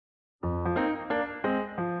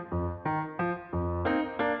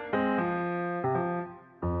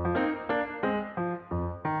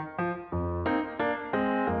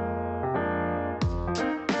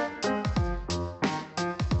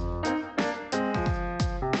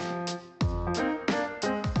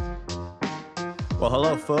Well,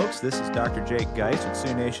 hello, folks. This is Dr. Jake Geis with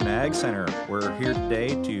Sioux Nation Ag Center. We're here today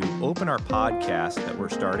to open our podcast that we're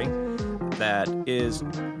starting that is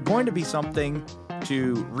going to be something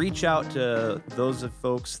to reach out to those of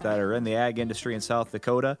folks that are in the ag industry in South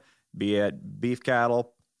Dakota, be it beef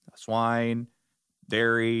cattle, swine,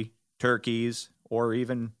 dairy, turkeys, or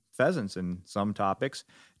even pheasants in some topics,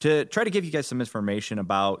 to try to give you guys some information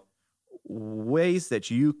about ways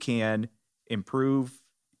that you can improve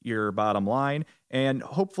your bottom line and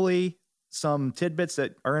hopefully some tidbits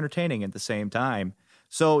that are entertaining at the same time.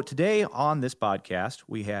 So today on this podcast,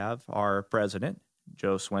 we have our president,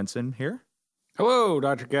 Joe Swenson, here. Hello,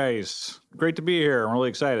 Dr. Geis. Great to be here. I'm really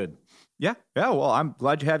excited. Yeah. Well, I'm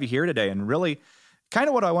glad to have you here today. And really, kind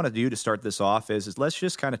of what I want to do to start this off is let's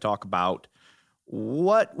just kind of talk about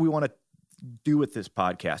what we want to do with this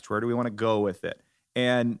podcast. Where do we want to go with it?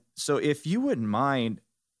 And so if you wouldn't mind,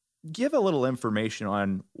 give a little information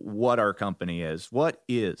on what our company is. What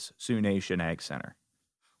is Sioux Nation Ag Center?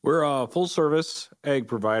 We're a full-service ag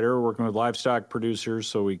provider working with livestock producers,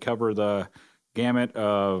 so we cover the gamut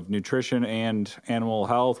of nutrition and animal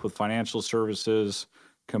health with financial services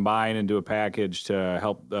combined into a package to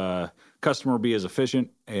help the customer be as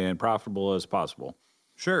efficient and profitable as possible.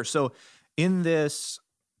 Sure. So in this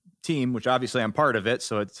team, which obviously I'm part of it,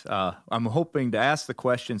 so it's I'm hoping to ask the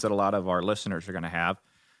questions that a lot of our listeners are going to have.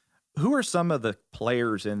 Who are some of the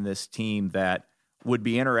players in this team that would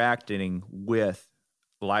be interacting with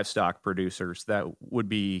livestock producers that would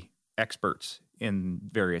be experts in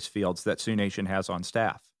various fields that Sioux Nation has on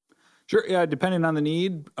staff? Sure. Yeah, depending on the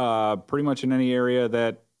need, pretty much in any area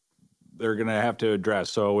that they're going to have to address.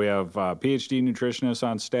 So we have PhD nutritionists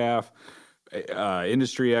on staff,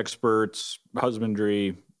 industry experts,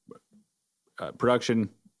 husbandry,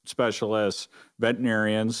 production specialists,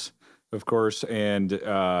 veterinarians, of course, and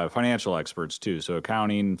financial experts too. So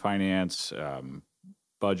accounting, finance,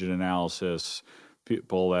 budget analysis,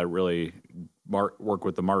 people that really work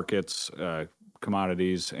with the markets,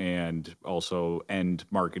 commodities, and also end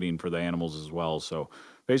marketing for the animals as well. So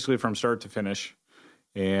basically from start to finish,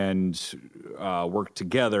 and work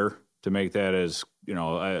together to make that as,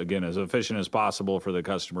 again, as efficient as possible for the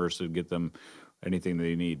customers to get them anything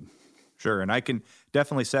they need. Sure. And I can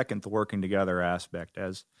definitely second the working together aspect.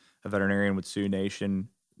 As a veterinarian with Sioux Nation,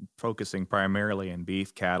 focusing primarily in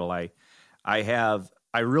beef cattle, I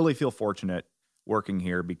really feel fortunate working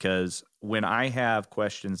here because when I have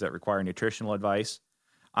questions that require nutritional advice,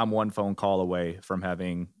 I'm one phone call away from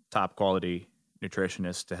having top quality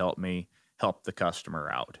nutritionists to help me help the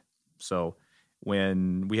customer out. So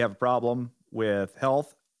when we have a problem with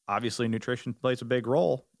health, obviously nutrition plays a big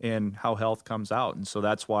role in how health comes out. And so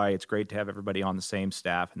that's why it's great to have everybody on the same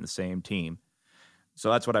staff and the same team. So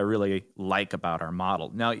that's what I really like about our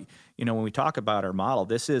model. Now, when we talk about our model,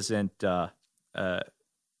 this isn't a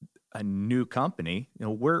new company.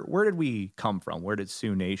 Where did we come from? Where did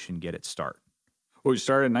Sioux Nation get its start? Well, we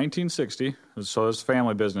started in 1960, so it's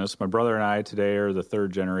family business. My brother and I today are the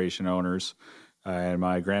third generation owners, and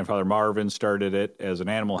my grandfather Marvin started it as an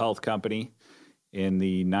animal health company. In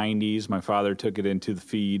the 90s, my father took it into the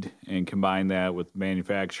feed and combined that with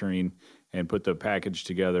manufacturing and put the package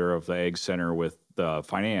together of the Ag Center with the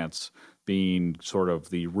finance being sort of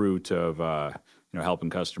the root of helping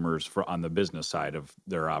customers on the business side of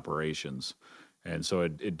their operations. And so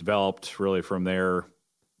it developed really from there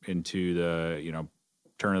into the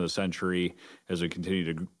turn of the century as we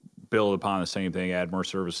continue to build upon the same thing, add more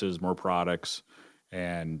services, more products,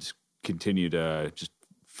 and continue to just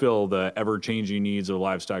fill the ever-changing needs of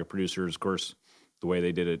livestock producers. Of course, the way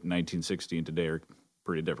they did it in 1960 and today are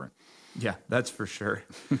pretty different. Yeah, that's for sure.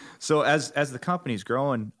 So as the company's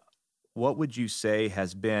growing, what would you say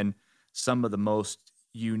has been some of the most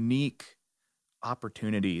unique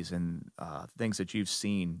opportunities and things that you've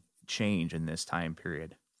seen change in this time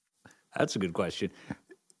period? That's a good question.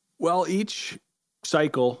 Well, each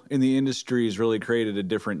cycle in the industry has really created a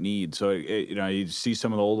different need. So, you see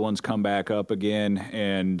some of the old ones come back up again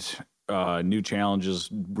and new challenges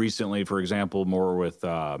recently, for example, more with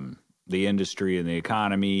the industry and the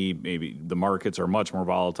economy. Maybe the markets are much more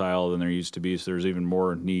volatile than there used to be. So there's even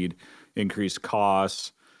more need, increased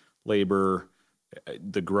costs, labor,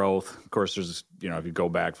 the growth. Of course, there's, if you go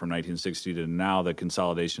back from 1960 to now, the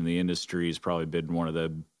consolidation of the industry has probably been one of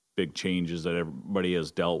the big changes that everybody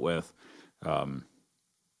has dealt with. And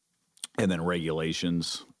then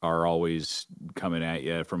regulations are always coming at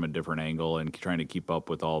you from a different angle and trying to keep up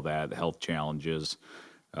with all that, the health challenges.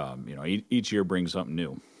 Each year brings something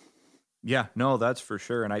new. Yeah, no, that's for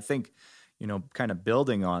sure. And I think, kind of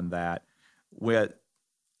building on that, what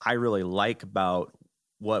I really like about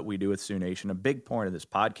what we do with Sioux Nation, a big point of this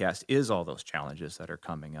podcast is all those challenges that are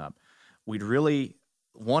coming up. We'd really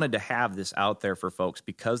wanted to have this out there for folks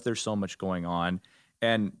because there's so much going on.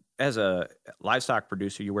 And as a livestock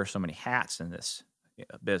producer, you wear so many hats in this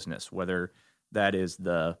business, whether that is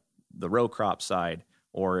the row crop side,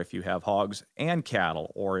 or if you have hogs and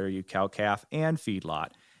cattle, or you cow calf and feedlot.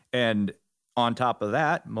 And on top of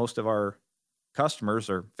that, most of our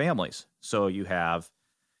customers are families. So you have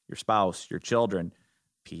your spouse, your children,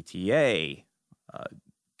 PTA,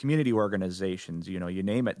 community organizations, you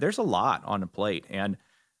name it. There's a lot on the plate. And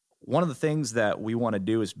one of the things that we want to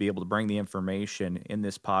do is be able to bring the information in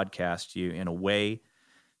this podcast to you in a way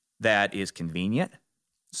that is convenient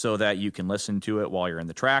so that you can listen to it while you're in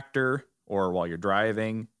the tractor or while you're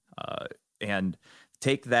driving, and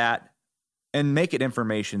take that and make it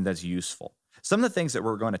information that's useful. Some of the things that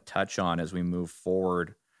we're going to touch on as we move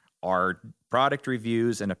forward are product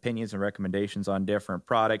reviews and opinions and recommendations on different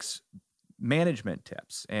products, management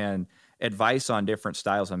tips, and advice on different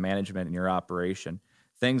styles of management in your operation.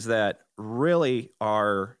 Things that really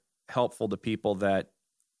are helpful to people that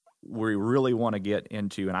we really want to get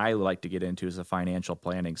into, and I like to get into, is the financial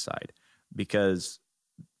planning side, because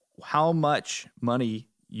how much money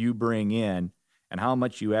you bring in and how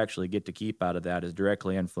much you actually get to keep out of that is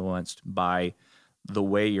directly influenced by the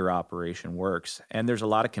way your operation works. And there's a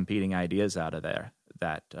lot of competing ideas out of there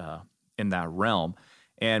that in that realm.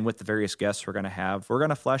 And with the various guests we're going to have, we're going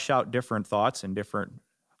to flesh out different thoughts and different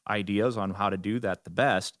ideas on how to do that the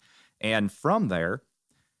best. And from there,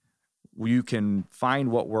 you can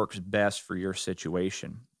find what works best for your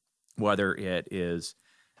situation, whether it is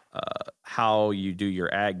how you do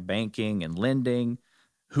your ag banking and lending,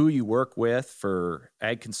 who you work with for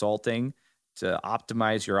ag consulting to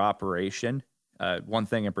optimize your operation. One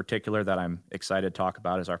thing in particular that I'm excited to talk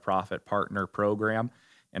about is our Profit Partner program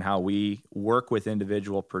and how we work with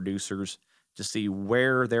individual producers to see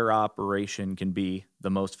where their operation can be the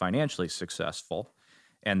most financially successful.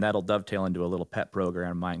 And that'll dovetail into a little pet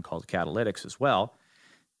program of mine called Catalytics as well.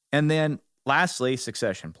 And then lastly,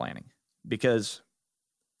 succession planning, because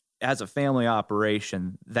as a family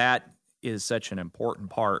operation, that is such an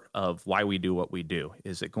important part of why we do what we do.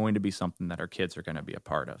 Is it going to be something that our kids are going to be a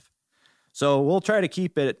part of? So we'll try to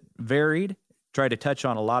keep it varied, try to touch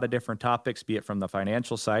on a lot of different topics, be it from the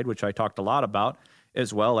financial side, which I talked a lot about,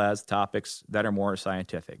 as well as topics that are more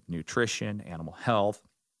scientific, nutrition, animal health,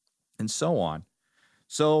 and so on.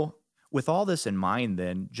 So with all this in mind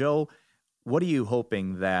then, Joe, what are you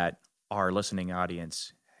hoping that our listening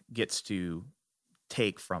audience gets to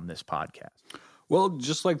take from this podcast? Well,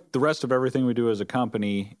 just like the rest of everything we do as a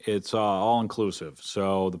company, it's all-inclusive.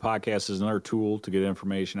 So the podcast is another tool to get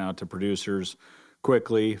information out to producers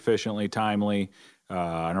quickly, efficiently, timely,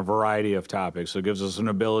 on a variety of topics. So it gives us an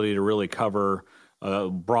ability to really cover a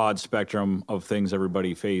broad spectrum of things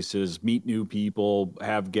everybody faces, meet new people,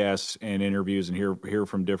 have guests and interviews, and hear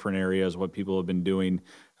from different areas what people have been doing,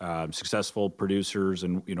 successful producers,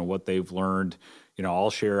 and what they've learned.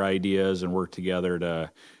 All share ideas and work together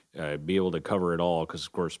to be able to cover it all, because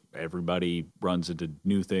of course everybody runs into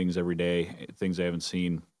new things every day, things they haven't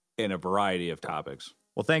seen, in a variety of topics.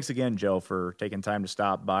 Well, thanks again, Joe, for taking time to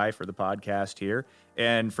stop by for the podcast here.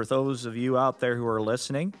 And for those of you out there who are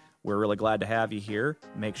listening, we're really glad to have you here.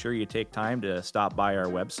 Make sure you take time to stop by our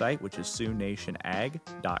website, which is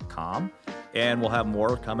SiouxNationAg.com. And we'll have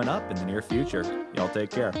more coming up in the near future. Y'all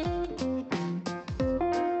take care.